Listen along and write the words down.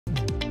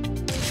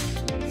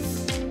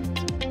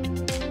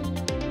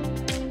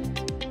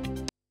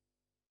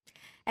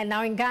And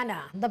now in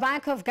Ghana, the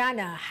Bank of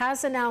Ghana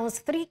has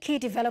announced 3 key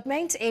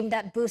developments aimed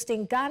at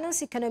boosting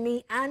Ghana's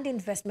economy and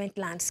investment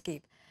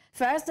landscape.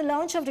 First, the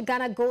launch of the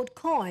Ghana Gold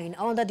Coin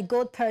under the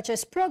Gold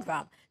Purchase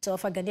Program to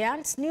offer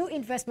Ghanaians new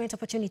investment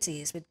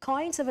opportunities with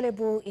coins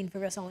available in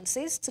various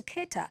ounces to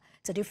cater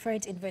to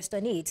different investor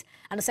needs.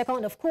 And the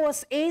second, of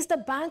course, is the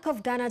Bank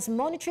of Ghana's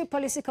Monetary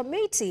Policy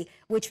Committee,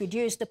 which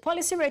reduced the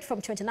policy rate from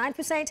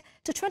 29%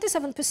 to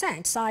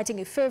 27%,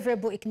 citing a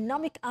favorable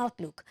economic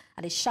outlook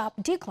and a sharp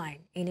decline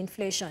in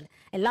inflation.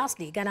 And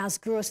lastly, Ghana's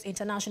gross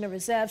international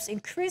reserves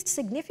increased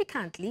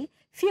significantly,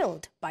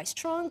 fueled by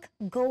strong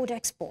gold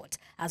export,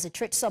 as the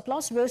trade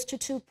surplus rose to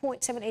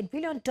 $2.78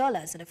 billion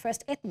in the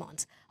first 8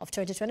 months of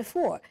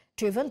 2024,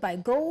 driven by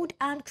gold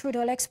and crude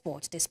oil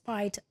exports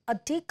despite a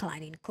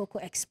decline in cocoa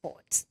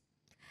exports.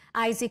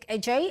 Isaac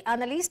Ajay,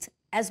 analyst,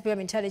 SBM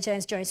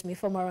Intelligence, joins me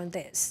for more on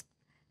this.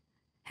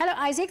 Hello,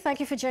 Isaac. Thank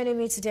you for joining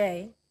me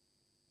today.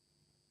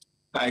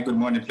 Hi, good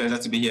morning. Pleasure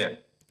to be here.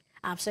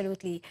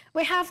 Absolutely.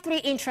 We have 3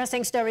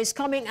 interesting stories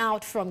coming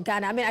out from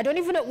Ghana. I mean, I don't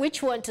even know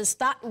which one to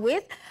start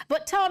with,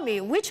 but tell me,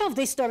 which of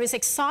these stories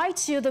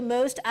excites you the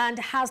most and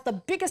has the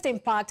biggest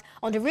impact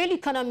on the real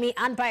economy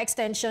and, by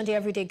extension, the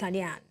everyday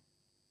Ghanaian?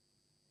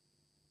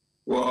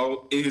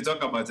 Well, if you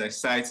talk about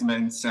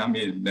excitement, I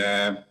mean,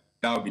 that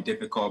would be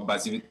difficult.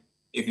 But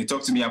if you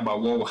talk to me about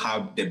what will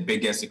have the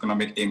biggest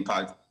economic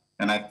impact,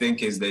 and I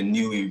think is the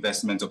new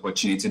investment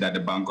opportunity that the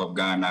Bank of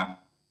Ghana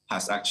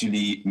has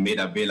actually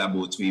made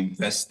available to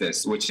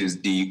investors, which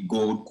is the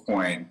gold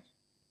coin.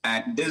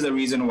 And there's a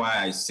reason why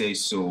I say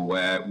so.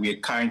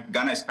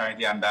 Ghana is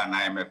currently under an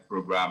IMF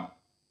program.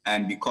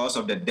 And because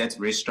of the debt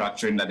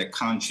restructuring that the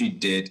country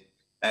did,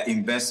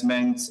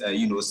 investments,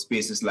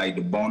 spaces like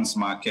the bonds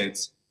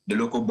market, the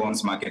local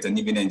bonds market, and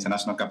even the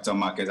international capital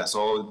market has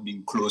all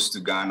been closed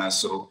to Ghana.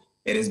 So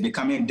it is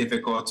becoming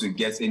difficult to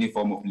get any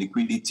form of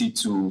liquidity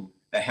to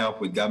help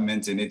with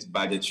government in its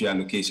budgetary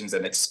allocations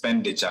and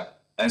expenditure.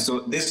 And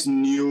so this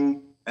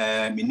new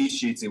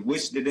initiative,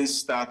 which didn't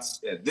start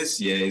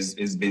this year,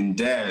 is been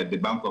there. The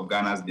Bank of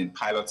Ghana has been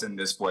piloting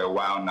this for a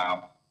while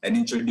now and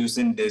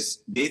introducing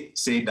this. They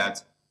say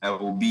that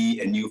will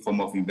be a new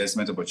form of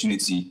investment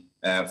opportunity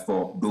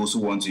for those who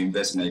want to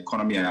invest in the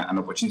economy, and an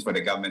opportunity for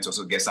the government to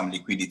also get some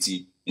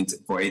liquidity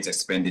for its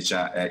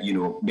expenditure,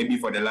 maybe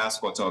for the last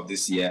quarter of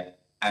this year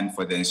and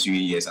for the ensuing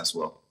years as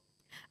well.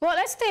 Well,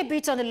 let's stay a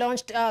bit on the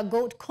launched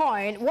gold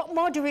coin. What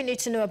more do we need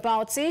to know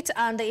about it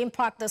and the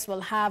impact this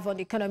will have on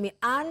the economy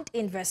and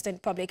investing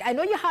public? I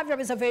know you have your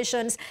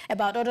reservations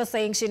about other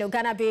things,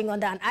 Ghana being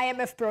under an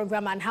IMF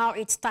program and how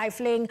it's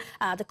stifling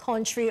the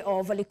country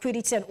of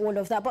liquidity and all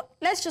of that. But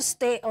let's just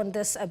stay on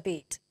this a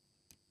bit.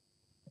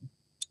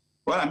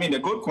 Well, I mean, the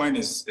gold coin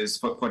is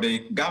for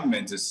the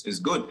government is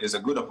good. It's a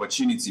good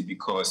opportunity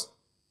because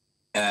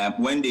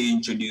when they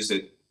introduce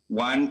it,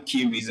 one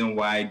key reason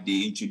why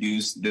they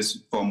introduced this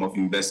form of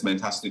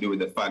investment has to do with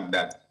the fact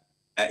that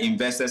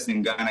investors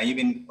in Ghana,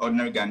 even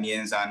ordinary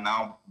Ghanaians, are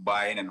now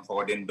buying and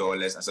hoarding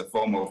dollars as a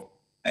form of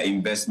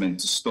investment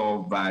to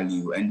store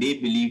value. And they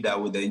believe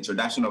that with the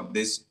introduction of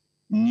this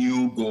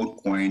new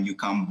gold coin, you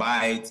can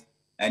buy it,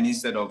 and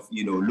instead of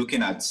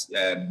looking at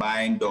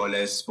buying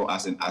dollars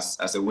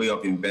as a way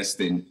of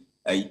investing,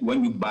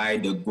 when you buy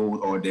the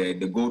gold or the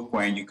gold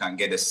coin, you can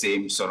get the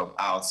same sort of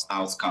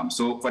outcome.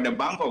 So for the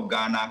Bank of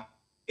Ghana,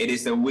 it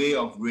is a way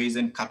of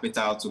raising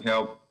capital to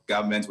help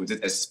government with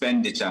its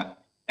expenditure.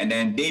 And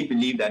then they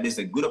believe that it's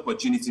a good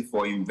opportunity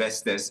for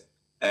investors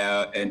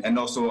and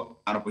also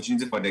an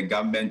opportunity for the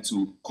government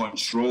to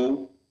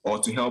control or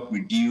to help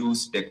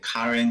reduce the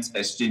current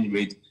exchange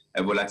rate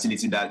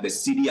volatility, that the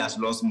cedi has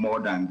lost more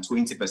than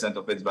 20%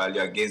 of its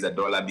value against the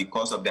dollar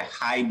because of the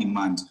high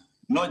demand,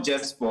 not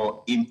just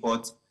for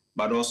import,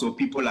 but also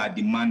people are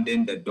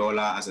demanding the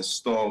dollar as a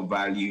store of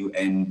value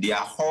and they are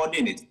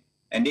hoarding it.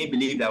 And they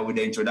believe that with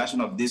the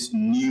introduction of this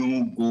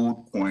new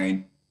gold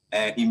coin,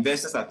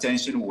 investors'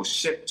 attention will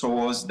shift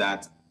towards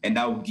that, and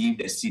that will give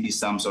the cedi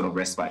some sort of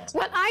respite.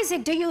 Well,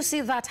 Isaac, do you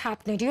see that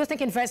happening? Do you think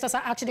investors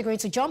are actually going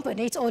to jump on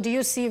it, or do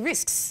you see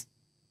risks?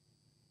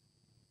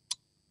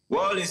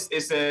 Well,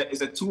 it's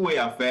a two-way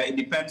affair. It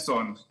depends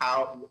on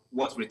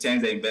what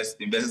returns the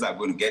investors are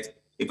going to get.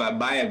 If I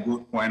buy a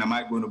gold coin, am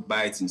I going to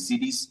buy it in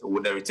cedis?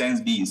 Would the returns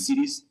be in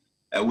cedis?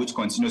 Which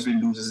continuously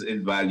loses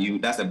its value?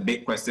 That's a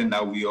big question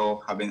that we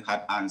all haven't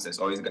had answers.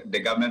 Or is the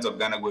government of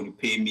Ghana going to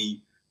pay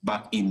me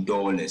back in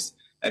dollars?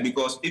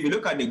 Because if you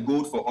look at the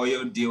gold for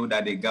oil deal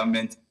that the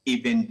government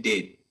even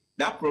did,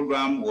 that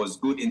program was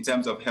good in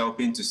terms of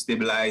helping to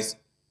stabilize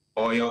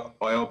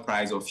oil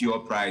price or fuel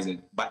prices,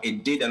 but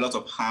it did a lot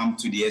of harm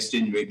to the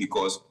exchange rate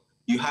because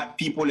you had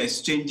people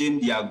exchanging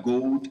their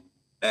gold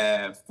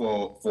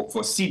for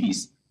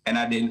cedis,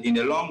 and in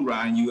the long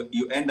run,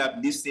 you end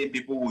up, these same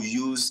people will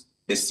use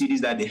the cedis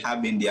that they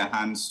have in their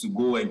hands to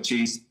go and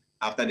chase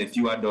after the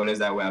fewer dollars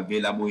that were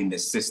available in the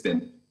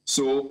system.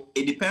 So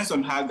it depends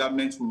on how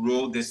government will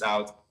roll this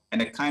out and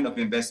the kind of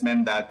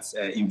investment that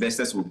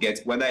investors will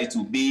get, whether it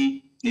will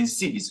be in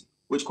cedis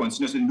which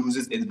continuously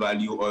loses its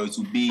value, or it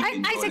will be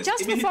in dollars. Isaac,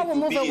 just before we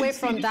move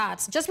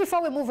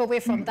away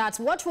from that,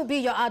 what will be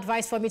your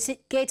advice for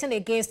mitigating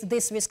against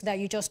this risk that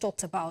you just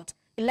talked about?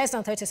 In less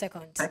than 30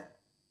 seconds.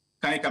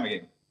 Can you come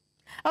again?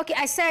 Okay,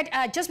 I said,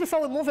 just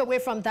before we move away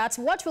from that,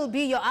 what will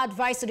be your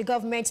advice to the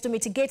government to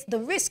mitigate the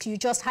risk you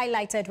just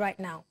highlighted right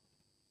now?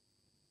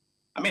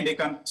 I mean, they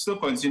can still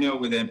continue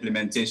with the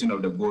implementation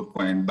of the gold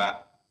coin,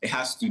 but they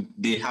have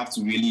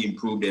to really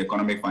improve the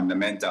economic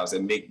fundamentals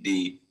and make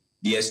the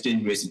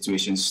exchange rate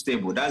situation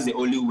stable. That's the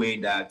only way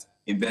that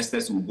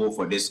investors will go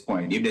for this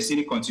coin. If the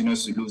cedi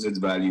continues to lose its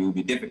value, it will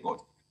be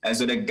difficult. And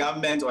so the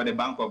government or the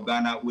Bank of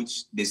Ghana,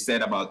 which they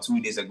said about 2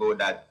 days ago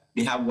that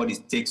they have what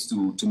it takes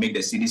to make the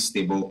cedi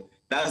stable,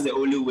 that's the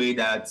only way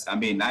that, I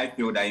mean, I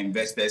feel that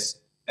investors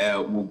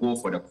will go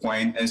for the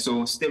coin. And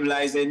so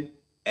stabilizing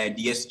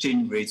the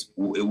exchange rate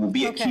will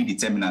be a key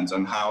determinant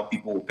on how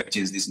people will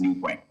purchase this new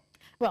coin.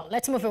 Well,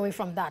 let's move away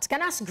from that.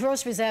 Ghana's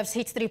gross reserves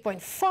hit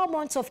 3.4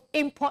 months of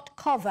import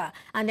cover,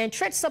 and then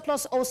trade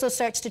surplus also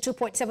surged to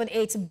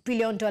 $2.78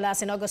 billion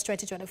in August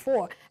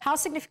 2024. How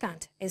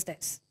significant is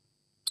this?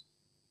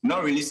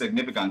 Not really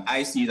significant.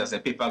 I see it as a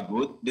paper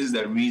growth. This is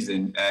the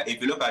reason. If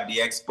you look at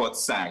the export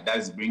side, that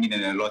is bringing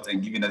in a lot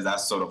and giving us that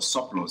sort of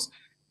surplus.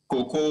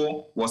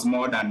 Cocoa was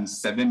more than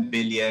 7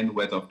 billion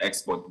worth of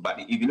export.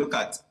 But if you look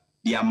at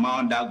the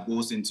amount that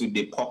goes into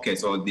the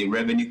pockets or the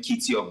revenue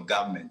kitty of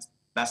government,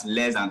 that's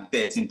less than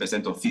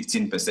 13% or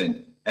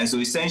 15%. And so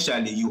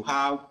essentially you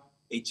have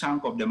a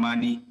chunk of the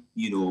money,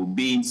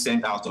 being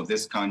sent out of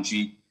this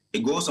country.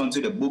 It goes onto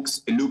the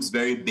books. It looks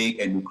very big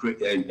and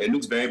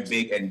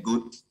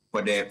good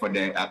for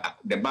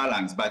the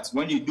balance. But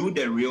when you do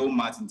the real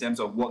math in terms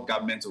of what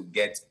government will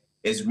get,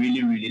 is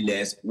really, really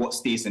less. What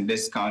stays in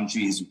this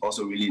country is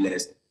also really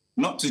less.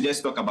 Not to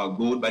just talk about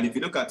gold, but if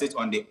you look at it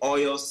on the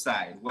oil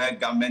side, where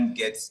government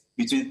gets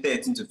between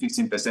 13 to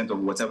 15% of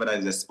whatever that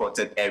is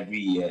exported every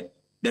year,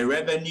 the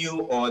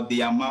revenue or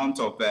the amount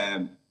of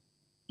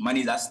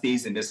money that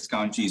stays in this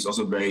country is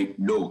also very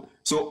low.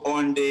 So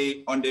on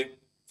the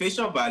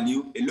facial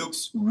value, it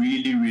looks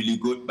really, really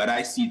good, but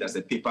I see it as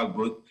a paper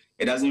growth.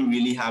 It doesn't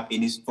really have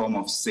any form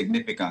of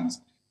significance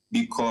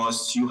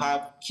because you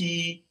have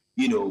key,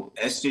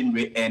 exchange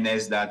rate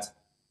earners that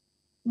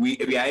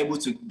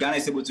Ghana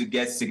is able to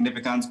get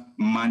significant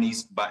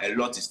monies, but a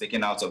lot is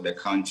taken out of the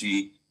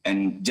country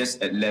and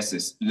just less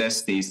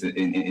stays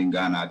in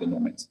Ghana at the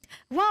moment.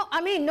 Well, I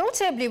mean,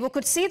 notably, we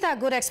could see that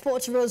gold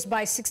exports rose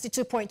by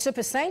 62.2% to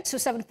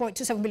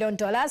 $7.27 billion,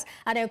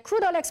 and then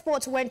crude oil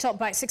exports went up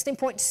by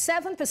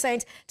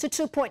 16.7% to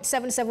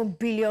 $2.77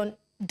 billion.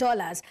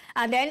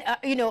 And then,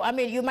 I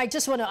mean, you might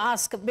just want to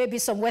ask, maybe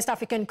some West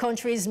African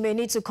countries may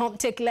need to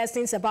take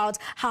lessons about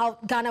how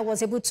Ghana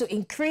was able to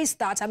increase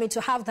that,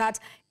 to have that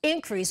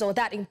increase or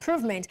that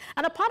improvement.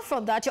 And apart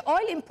from that, your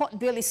oil import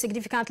bill is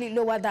significantly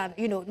lower than,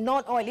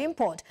 non-oil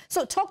import.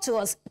 So talk to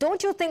us.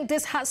 Don't you think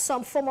this has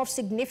some form of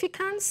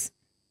significance?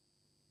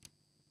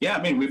 Yeah,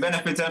 I mean, we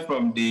benefited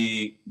from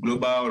the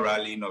global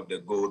rallying of the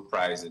gold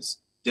prices,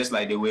 just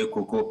like the way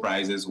cocoa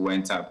prices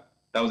went up.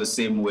 That was the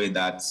same way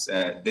that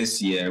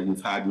this year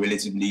we've had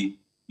relatively,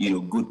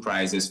 good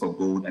prices for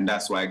gold, and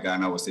that's why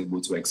Ghana was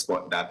able to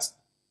export that.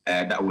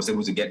 That was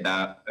able to get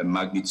that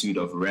magnitude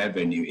of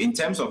revenue. In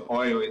terms of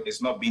oil,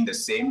 it's not been the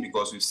same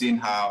because we've seen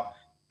how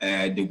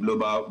the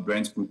global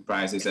Brent crude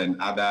prices and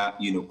other,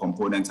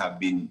 components have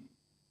been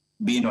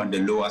on the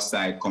lower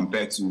side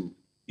compared to,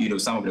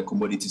 some of the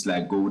commodities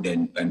like gold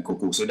and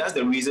cocoa. So that's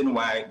the reason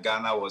why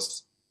Ghana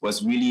was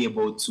really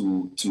able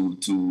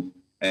to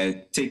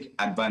take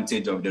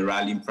advantage of the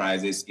rallying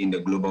prices in the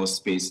global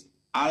space,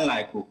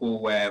 unlike cocoa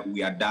where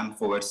we are done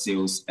forward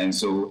sales, and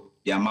so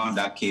the amount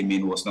that came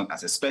in was not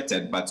as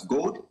expected, but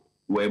gold,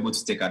 we were able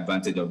to take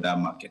advantage of that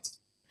market.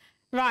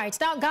 Right.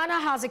 Now, Ghana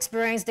has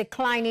experienced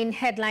declining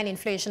headline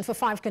inflation for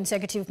 5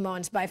 consecutive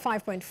months by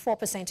 5.4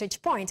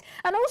 percentage points.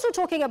 And also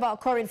talking about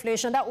core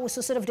inflation, that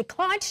also sort of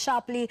declined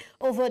sharply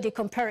over the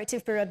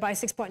comparative period by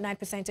 6.9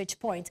 percentage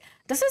points.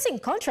 This is in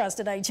contrast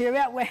to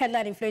Nigeria, where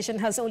headline inflation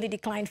has only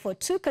declined for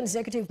 2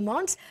 consecutive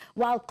months,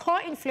 while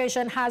core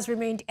inflation has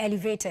remained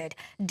elevated.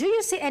 Do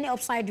you see any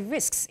upside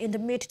risks in the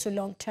mid to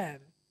long term?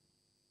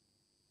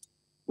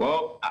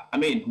 Well, I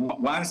mean,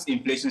 once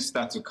inflation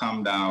starts to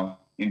come down,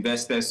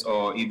 investors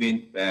or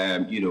even,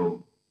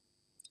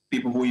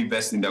 people who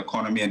invest in the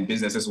economy and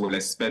businesses will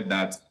expect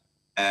that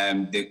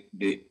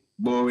the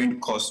borrowing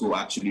costs will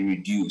actually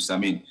reduce. I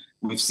mean,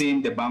 we've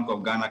seen the Bank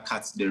of Ghana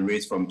cut the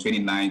rate from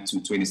 29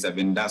 to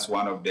 27. That's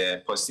one of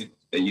the positive,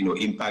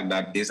 impact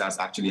that this has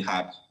actually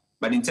had.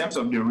 But in terms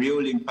of the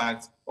real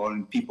impact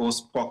on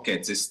people's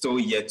pockets, it's still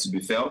yet to be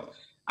felt.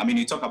 I mean,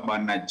 you talk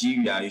about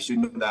Nigeria, you should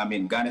know that,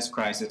 Ghana's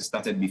crisis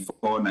started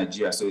before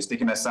Nigeria. So it's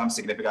taken us some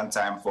significant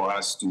time for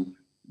us to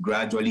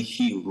gradually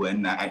heal,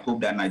 and I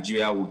hope that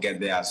Nigeria will get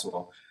there as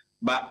well.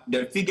 But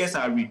the figures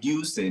are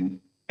reducing,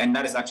 and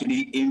that is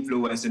actually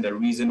influencing the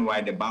reason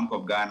why the Bank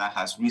of Ghana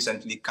has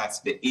recently cut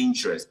the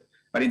interest.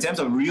 But in terms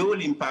of real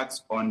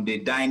impact on the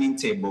dining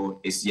table,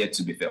 it's yet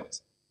to be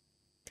felt.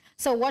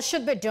 So what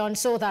should be done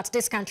so that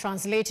this can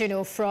translate,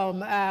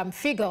 from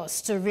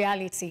figures to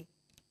reality?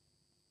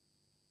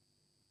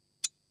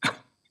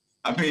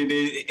 I mean,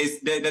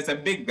 there's a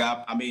big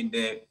gap. I mean,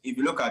 if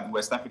you look at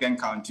West African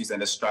countries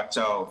and the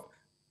structure of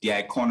their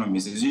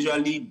economies, it's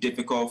usually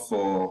difficult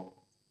for,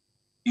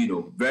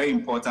 very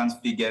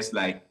important figures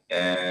like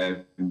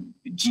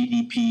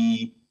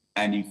GDP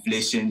and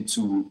inflation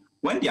to,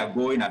 when they are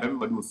going up,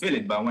 everybody will feel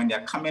it. But when they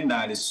are coming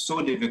down, it's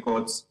so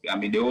difficult. I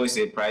mean, they always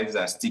say prices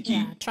are sticky.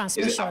 Yeah, is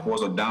it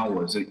upwards or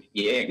downwards? So,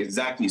 yeah,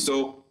 exactly.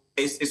 So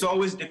it's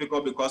always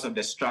difficult because of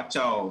the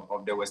structure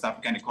of the West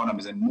African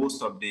economies and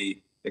most of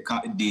the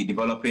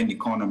developing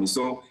economy.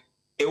 So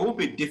it will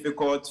be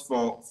difficult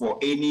for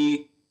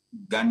any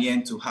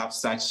Ghanaian to have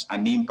such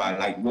an impact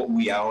like what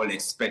we are all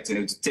expecting. It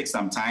will take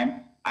some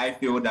time. I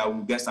feel that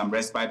we'll get some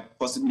respite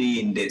possibly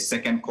in the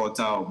second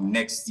quarter of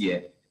next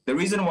year. The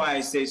reason why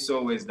I say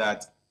so is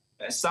that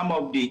some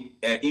of the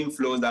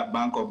inflows that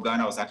Bank of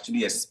Ghana was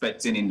actually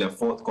expecting in the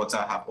fourth quarter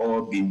have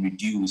all been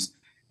reduced.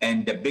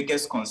 And the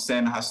biggest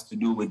concern has to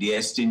do with the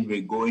exchange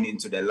rate going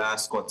into the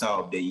last quarter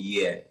of the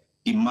year.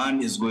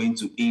 Demand is going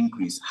to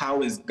increase.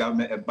 How is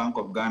Bank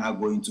of Ghana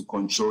going to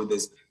control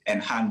this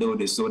and handle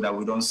this so that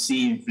we don't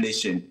see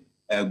inflation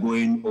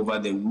going over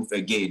the roof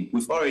again?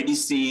 We've already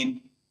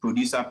seen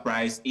producer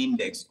price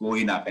index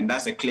going up, and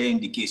that's a clear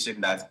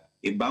indication that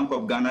if Bank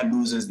of Ghana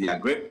loses their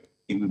grip,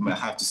 we might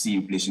have to see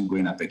inflation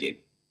going up again.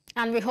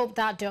 And we hope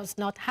that does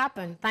not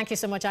happen. Thank you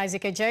so much,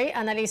 Isaac Agyei,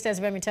 analyst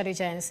SBM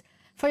Intelligence,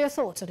 for your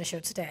thoughts on the show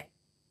today.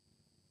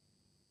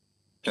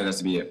 Pleasure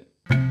to be here.